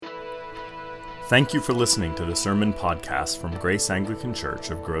Thank you for listening to the sermon podcast from Grace Anglican Church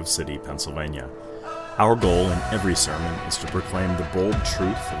of Grove City, Pennsylvania. Our goal in every sermon is to proclaim the bold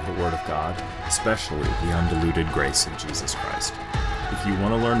truth of the Word of God, especially the undiluted grace of Jesus Christ. If you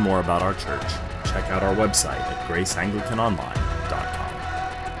want to learn more about our church, check out our website at graceanglicanonline.com.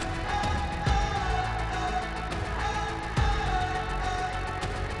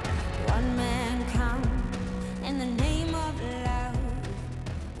 One man come in the name of love.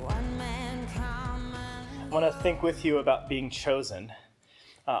 One man come. I want to think with you about being chosen.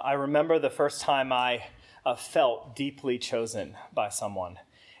 I remember the first time I felt deeply chosen by someone,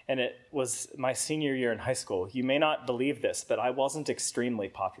 and it was my senior year in high school. You may not believe this, but I wasn't extremely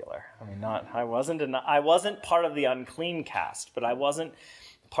popular. I wasn't part of the unclean caste, but I wasn't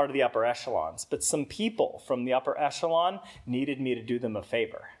part of the upper echelons. But some people from the upper echelon needed me to do them a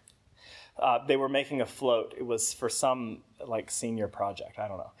favor. They were making a float. It was for some senior project, I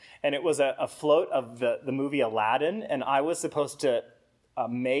don't know. And it was a float of the movie Aladdin, and I was supposed to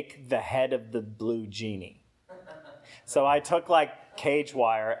make the head of the blue genie. So I took cage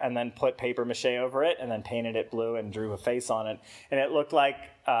wire and then put paper mache over it and then painted it blue and drew a face on it. And it looked like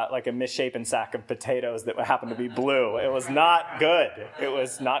a misshapen sack of potatoes that happened to be blue. It was not good. It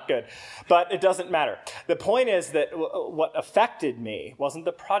was not good. But it doesn't matter. The point is that what affected me wasn't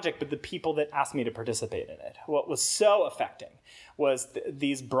the project, but the people that asked me to participate in it. What was so affecting was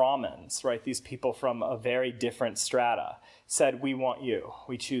these Brahmins, right? These people from a very different strata said, "We want you.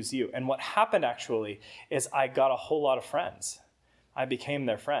 We choose you." And what happened actually is I got a whole lot of friends. I became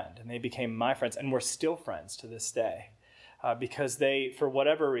their friend, and they became my friends, and we're still friends to this day because they, for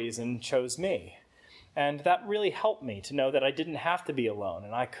whatever reason, chose me. And that really helped me to know that I didn't have to be alone,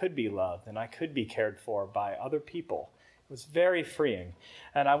 and I could be loved, and I could be cared for by other people. It was very freeing.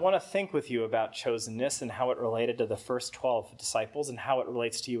 And I want to think with you about chosenness and how it related to the first 12 disciples and how it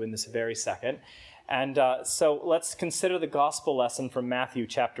relates to you in this very second. And so let's consider the gospel lesson from Matthew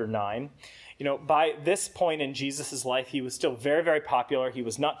chapter 9. By this point in Jesus' life, he was still very, very popular. He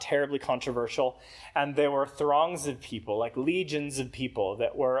was not terribly controversial. And there were throngs of people, legions of people,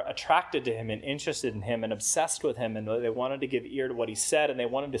 that were attracted to him and interested in him and obsessed with him. And they wanted to give ear to what he said, and they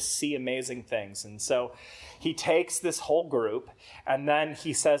wanted to see amazing things. And so he takes this whole group, and then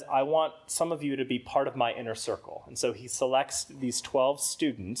he says, "I want some of you to be part of my inner circle." And so he selects these 12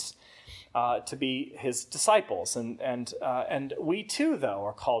 students to be his disciples. And we too, though,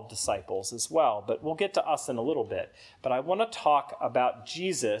 are called disciples as well. But we'll get to us in a little bit. But I want to talk about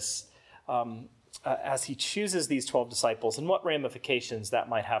Jesus as he chooses these 12 disciples and what ramifications that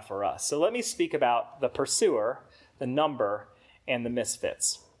might have for us. So let me speak about the pursuer, the number, and the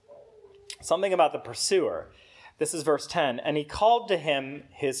misfits. Something about the pursuer. This is verse 10. "And he called to him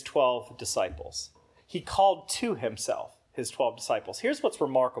his 12 disciples." He called to himself his 12 disciples. Here's what's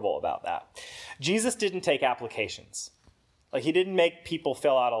remarkable about that. Jesus didn't take applications. He didn't make people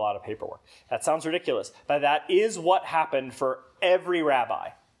fill out a lot of paperwork. That sounds ridiculous, but that is what happened for every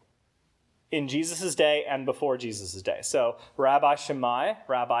rabbi in Jesus' day and before Jesus' day. So Rabbi Shammai,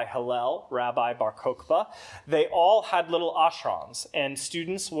 Rabbi Hillel, Rabbi Bar Kokhba, they all had little ashrams, and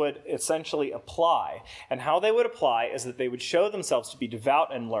students would essentially apply. And how they would apply is that they would show themselves to be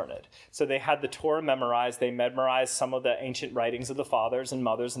devout and learned. So they had the Torah memorized, they memorized some of the ancient writings of the fathers and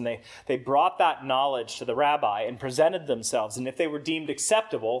mothers, and they brought that knowledge to the rabbi and presented themselves. And if they were deemed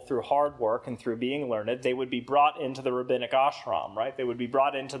acceptable through hard work and through being learned, they would be brought into the rabbinic ashram, right? They would be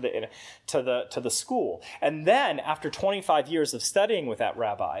brought into the school. And then, after 25 years of studying with that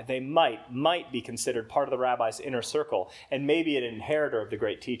rabbi, they might be considered part of the rabbi's inner circle and maybe an inheritor of the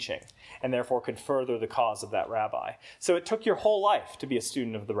great teaching, and therefore could further the cause of that rabbi. So it took your whole life to be a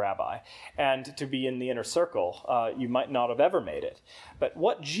student of the rabbi, and to be in the inner circle. You might not have ever made it. But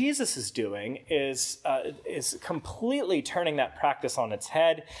what Jesus is doing is completely turning that practice on its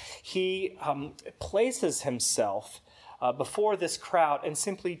head. He places himself before this crowd and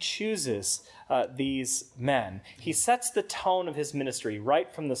simply chooses these men. He sets the tone of his ministry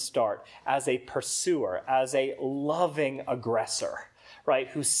right from the start as a pursuer, as a loving aggressor, right,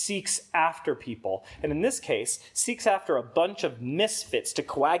 who seeks after people. And in this case, seeks after a bunch of misfits to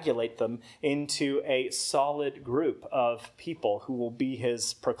coagulate them into a solid group of people who will be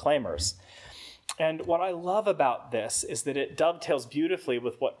his proclaimers. And what I love about this is that it dovetails beautifully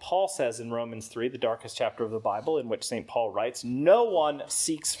with what Paul says in Romans 3, the darkest chapter of the Bible, in which St. Paul writes, "No one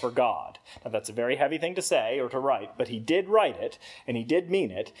seeks for God." Now, that's a very heavy thing to say or to write, but he did write it, and he did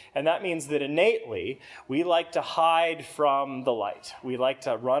mean it. And that means that innately, we like to hide from the light. We like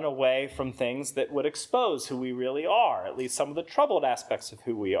to run away from things that would expose who we really are, at least some of the troubled aspects of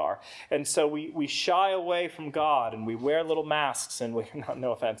who we are. And so we shy away from God, and we wear little masks, and we,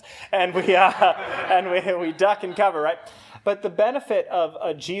 no offense, and we and we duck and cover, right? But the benefit of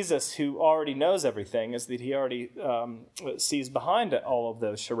a Jesus who already knows everything is that he already sees behind all of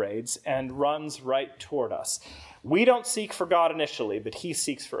those charades and runs right toward us. We don't seek for God initially, but he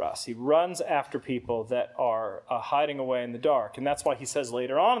seeks for us. He runs after people that are hiding away in the dark. And that's why he says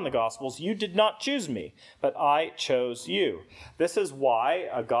later on in the Gospels, you did not choose me, but I chose you. This is why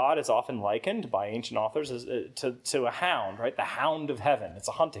God is often likened by ancient authors as, to a hound, right? The hound of heaven. It's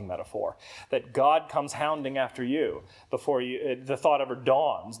a hunting metaphor. That God comes hounding after you before the thought ever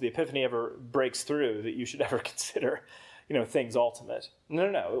dawns, the epiphany ever breaks through that you should ever consider things ultimate.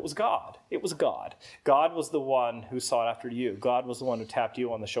 No, it was God. It was God. God was the one who sought after you. God was the one who tapped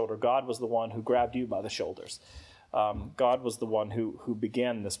you on the shoulder. God was the one who grabbed you by the shoulders. God was the one who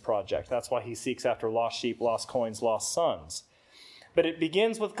began this project. That's why he seeks after lost sheep, lost coins, lost sons. But it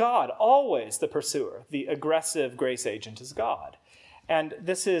begins with God. Always the pursuer, the aggressive grace agent is God. And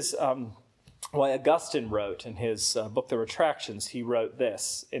this is why Augustine wrote in his book, The Retractions, he wrote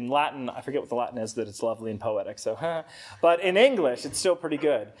this. In Latin, I forget what the Latin is, but it's lovely and poetic. But in English, it's still pretty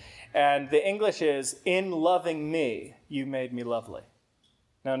good. And the English is, in loving me, you made me lovely.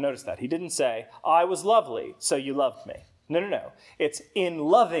 Now notice that. He didn't say, I was lovely, so you loved me. No. It's in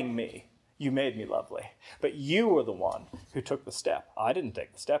loving me, you made me lovely. But you were the one who took the step. I didn't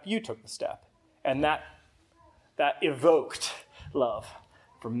take the step, you took the step. And that evoked love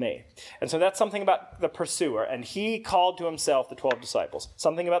from me. And so that's something about the pursuer. And he called to himself the 12 disciples.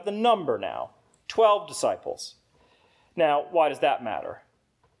 Something about the number now. 12 disciples. Now, why does that matter?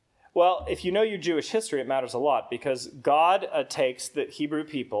 Well, if you know your Jewish history, it matters a lot because God takes the Hebrew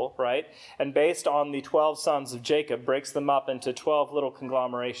people, right, and based on the 12 sons of Jacob, breaks them up into 12 little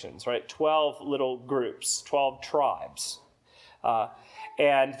conglomerations, right, 12 little groups, 12 tribes,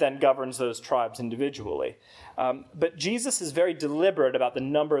 and then governs those tribes individually. But Jesus is very deliberate about the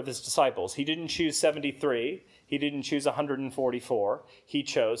number of his disciples. He didn't choose 73. He didn't choose 144. He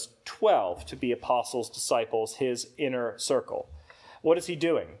chose 12 to be apostles, disciples, his inner circle. What is he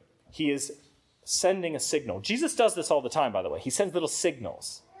doing? He is sending a signal. Jesus does this all the time, by the way. He sends little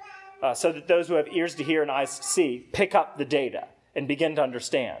signals so that those who have ears to hear and eyes to see pick up the data and begin to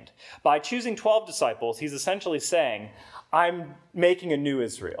understand. By choosing 12 disciples, he's essentially saying, I'm making a new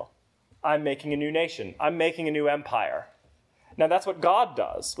Israel. I'm making a new nation. I'm making a new empire. Now, that's what God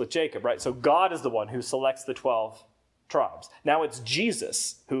does with Jacob, right? So God is the one who selects the 12 tribes. Now it's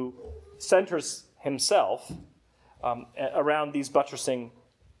Jesus who centers himself around these buttressing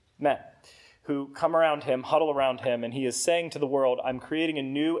men who come around him, huddle around him, and he is saying to the world, I'm creating a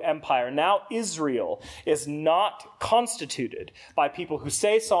new empire. Now Israel is not constituted by people who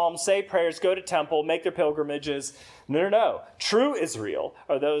say psalms, say prayers, go to temple, make their pilgrimages. No. True Israel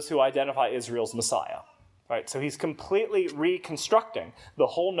are those who identify Israel's Messiah. Right? So he's completely reconstructing the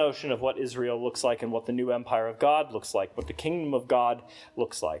whole notion of what Israel looks like and what the new empire of God looks like, what the kingdom of God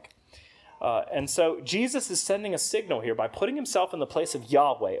looks like. And so Jesus is sending a signal here by putting himself in the place of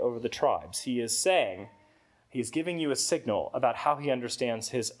Yahweh over the tribes. He is saying, he's giving you a signal about how he understands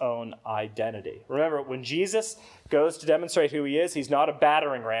his own identity. Remember, when Jesus goes to demonstrate who he is, he's not a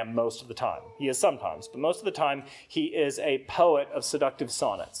battering ram most of the time. He is sometimes, but most of the time, he is a poet of seductive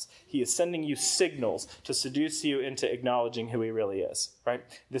sonnets. He is sending you signals to seduce you into acknowledging who he really is, right?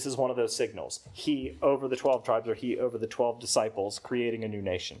 This is one of those signals. He over the 12 tribes, or he over the 12 disciples, creating a new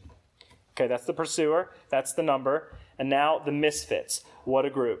nation. Okay, that's the pursuer, that's the number, and now the misfits. What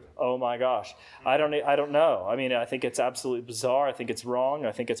a group. Oh my gosh. I don't know. I mean, I think it's absolutely bizarre. I think it's wrong.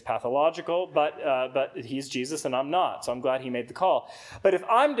 I think it's pathological, but he's Jesus and I'm not, so I'm glad he made the call. But if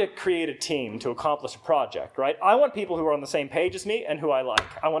I'm to create a team to accomplish a project, right, I want people who are on the same page as me and who I like.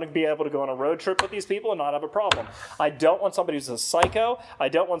 I want to be able to go on a road trip with these people and not have a problem. I don't want somebody who's a psycho. I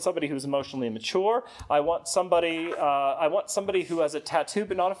don't want somebody who's emotionally immature. I want somebody who has a tattoo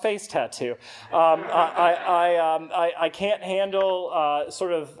but not a face tattoo. I can't handle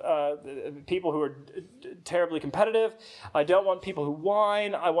people who are terribly competitive. I don't want people who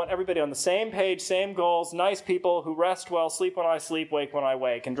whine. I want everybody on the same page, same goals, nice people who rest well, sleep when I sleep, wake when I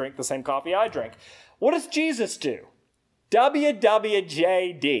wake, and drink the same coffee I drink. What does Jesus do?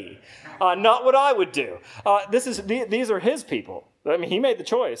 WWJD. Not what I would do. These are his people. I mean, he made the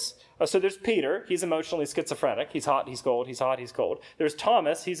choice. So there's Peter. He's emotionally schizophrenic. He's hot, he's cold, he's hot, he's cold. There's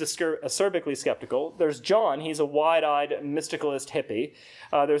Thomas. He's acerbically skeptical. There's John. He's a wide-eyed mysticalist hippie.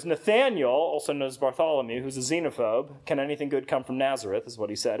 There's Nathaniel, also known as Bartholomew, who's a xenophobe. Can anything good come from Nazareth, is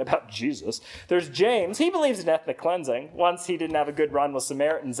what he said about Jesus. There's James. He believes in ethnic cleansing. Once he didn't have a good run with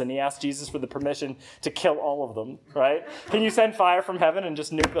Samaritans, and he asked Jesus for the permission to kill all of them, right? Can you send fire from heaven and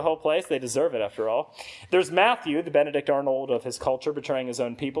just nuke the whole place? They deserve it, after all. There's Matthew, the Benedict Arnold of his culture, betraying his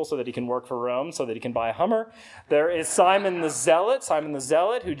own people so that he he can work for Rome, so that he can buy a Hummer. There is Simon the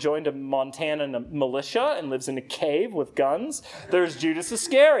Zealot, who joined a Montana militia and lives in a cave with guns. There's Judas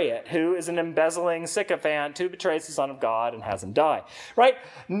Iscariot, who is an embezzling sycophant who betrays the Son of God and has him die. Right?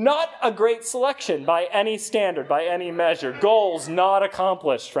 Not a great selection by any standard, by any measure. Goals not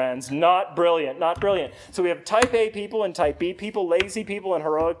accomplished, friends. Not brilliant. So we have type A people and type B people, lazy people and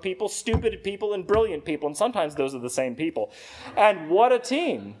heroic people, stupid people and brilliant people, and sometimes those are the same people. And what a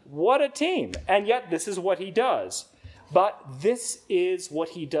team. And yet this is what he does. But this is what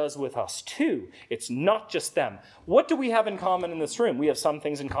he does with us too. It's not just them. What do we have in common in this room? We have some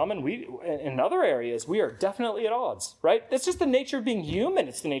things in common. In other areas, we are definitely at odds, right? It's just the nature of being human.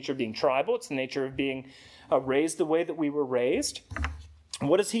 It's the nature of being tribal. It's the nature of being raised the way that we were raised.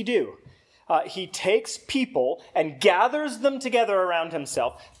 What does he do? He takes people and gathers them together around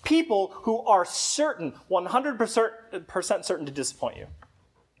himself, people who are certain, 100% certain to disappoint you,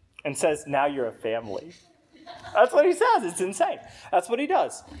 and says, now you're a family. That's what he says. It's insane. That's what he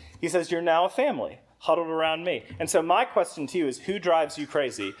does. He says, you're now a family, huddled around me. And so my question to you is, who drives you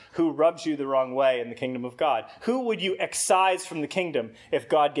crazy? Who rubs you the wrong way in the kingdom of God? Who would you excise from the kingdom if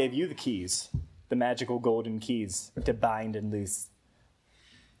God gave you the keys, the magical golden keys to bind and loose?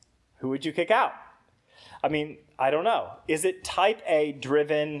 Who would you kick out? I mean, I don't know. Is it type A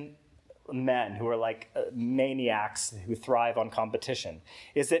driven men who are like maniacs who thrive on competition?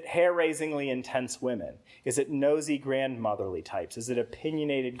 Is it hair-raisingly intense women? Is it nosy grandmotherly types? Is it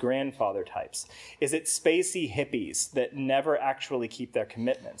opinionated grandfather types? Is it spacey hippies that never actually keep their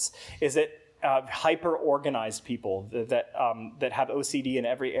commitments? Is it hyper-organized people that have OCD in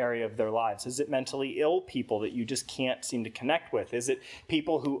every area of their lives? Is it mentally ill people that you just can't seem to connect with? Is it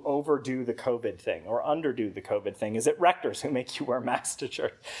people who overdo the COVID thing or underdo the COVID thing? Is it rectors who make you wear masks to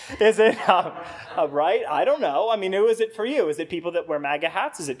church? Is it, right? I don't know. I mean, who is it for you? Is it people that wear MAGA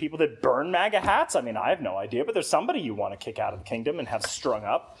hats? Is it people that burn MAGA hats? I mean, I have no idea, but there's somebody you want to kick out of the kingdom and have strung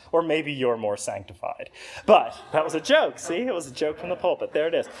up, or maybe you're more sanctified. But that was a joke. See, it was a joke from the pulpit. There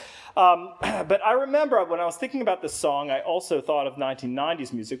it is. But I remember when I was thinking about this song, I also thought of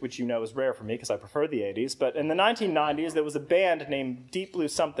 1990s music, which you know is rare for me because I prefer the 80s. But in the 1990s, there was a band named Deep Blue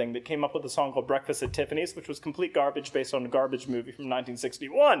Something that came up with a song called Breakfast at Tiffany's, which was complete garbage based on a garbage movie from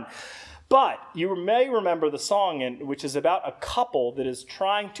 1961. But you may remember the song, which is about a couple that is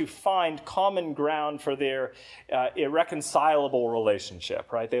trying to find common ground for their irreconcilable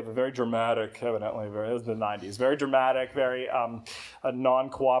relationship, right? They have a very dramatic, evidently, it was the 90s, very dramatic, very a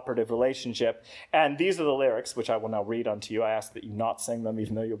non-cooperative relationship. And these are the lyrics, which I will now read unto you. I ask that you not sing them,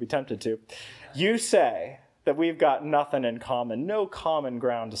 even though you'll be tempted to. You say that we've got nothing in common, no common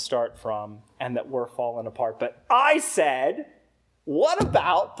ground to start from, and that we're falling apart. But I said, what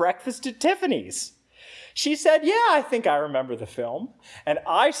about Breakfast at Tiffany's? She said, yeah, I think I remember the film. And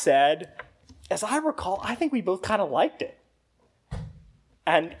I said, as I recall, I think we both kind of liked it.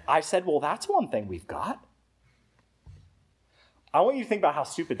 And I said, well, that's one thing we've got. I want you to think about how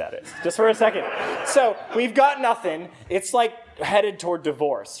stupid that is, just for a second. So we've got nothing. It's like headed toward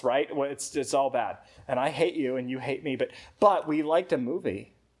divorce, right? It's all bad. And I hate you and you hate me, but we liked a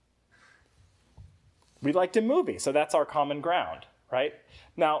movie. We liked a movie, so that's our common ground, right?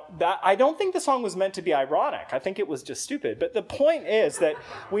 Now, I don't think the song was meant to be ironic. I think it was just stupid. But the point is that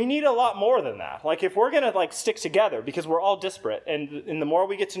we need a lot more than that. Like, if we're going to stick together, because we're all disparate, and the more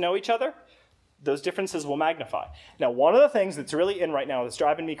we get to know each other, those differences will magnify. Now, one of the things that's really in right now that's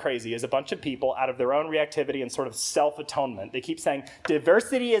driving me crazy is a bunch of people, out of their own reactivity and sort of self-atonement, they keep saying,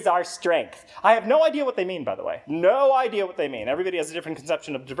 diversity is our strength. I have no idea what they mean, by the way. No idea what they mean. Everybody has a different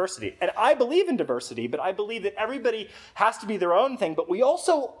conception of diversity. And I believe in diversity, but I believe that everybody has to be their own thing, but we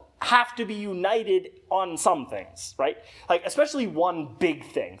also have to be united on some things, right? Like, especially one big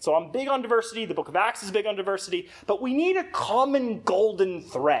thing. So I'm big on diversity. The book of Acts is big on diversity. But we need a common golden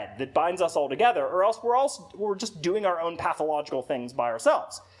thread that binds us all together, or else we're just doing our own pathological things by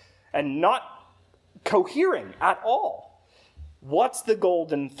ourselves and not cohering at all. What's the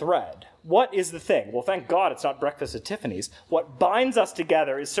golden thread? What is the thing? Well, thank God it's not Breakfast at Tiffany's. What binds us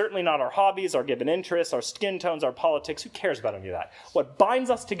together is certainly not our hobbies, our given interests, our skin tones, our politics. Who cares about any of that? What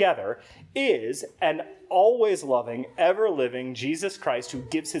binds us together is an always loving, ever living Jesus Christ who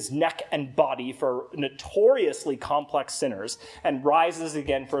gives his neck and body for notoriously complex sinners and rises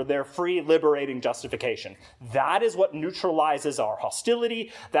again for their free, liberating justification. That is what neutralizes our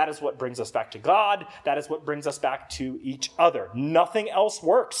hostility. That is what brings us back to God. That is what brings us back to each other. Nothing else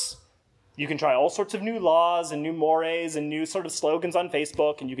works. You can try all sorts of new laws and new mores and new sort of slogans on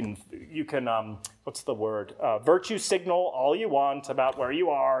Facebook, and you can what's the word? Virtue signal all you want about where you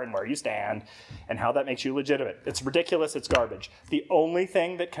are and where you stand and how that makes you legitimate. It's ridiculous. It's garbage. The only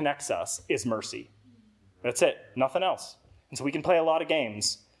thing that connects us is mercy. That's it. Nothing else. And so we can play a lot of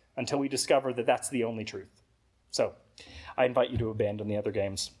games until we discover that that's the only truth. So I invite you to abandon the other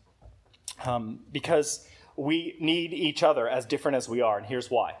games because we need each other as different as we are, and here's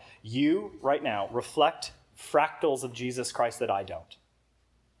why. You, right now, reflect fractals of Jesus Christ that I don't.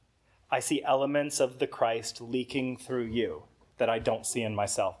 I see elements of the Christ leaking through you that I don't see in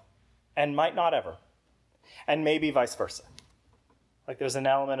myself, and might not ever, and maybe vice versa. Like there's an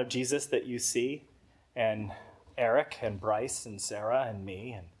element of Jesus that you see in Eric and Bryce and Sarah and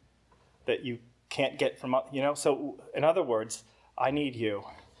me, and that you can't get from, so in other words, I need you,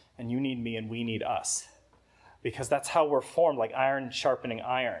 and you need me, and we need us. Because that's how we're formed, like iron sharpening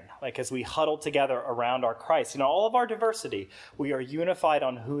iron. Like as we huddle together around our Christ, all of our diversity, we are unified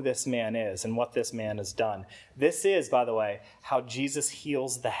on who this man is and what this man has done. This is, by the way, how Jesus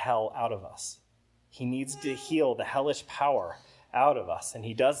heals the hell out of us. He needs to heal the hellish power out of us. And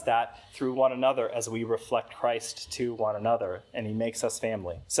he does that through one another as we reflect Christ to one another. And he makes us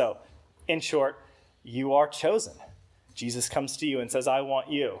family. So, in short, you are chosen. Jesus comes to you and says, I want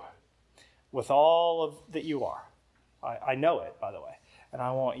you. With all of that you are. I know it, by the way. And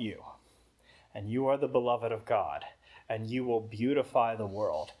I want you. And you are the beloved of God. And you will beautify the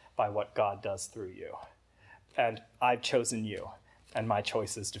world by what God does through you. And I've chosen you. And my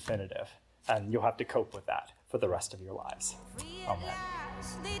choice is definitive. And you'll have to cope with that for the rest of your lives. Amen.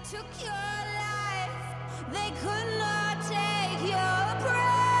 They took your life. They could not take your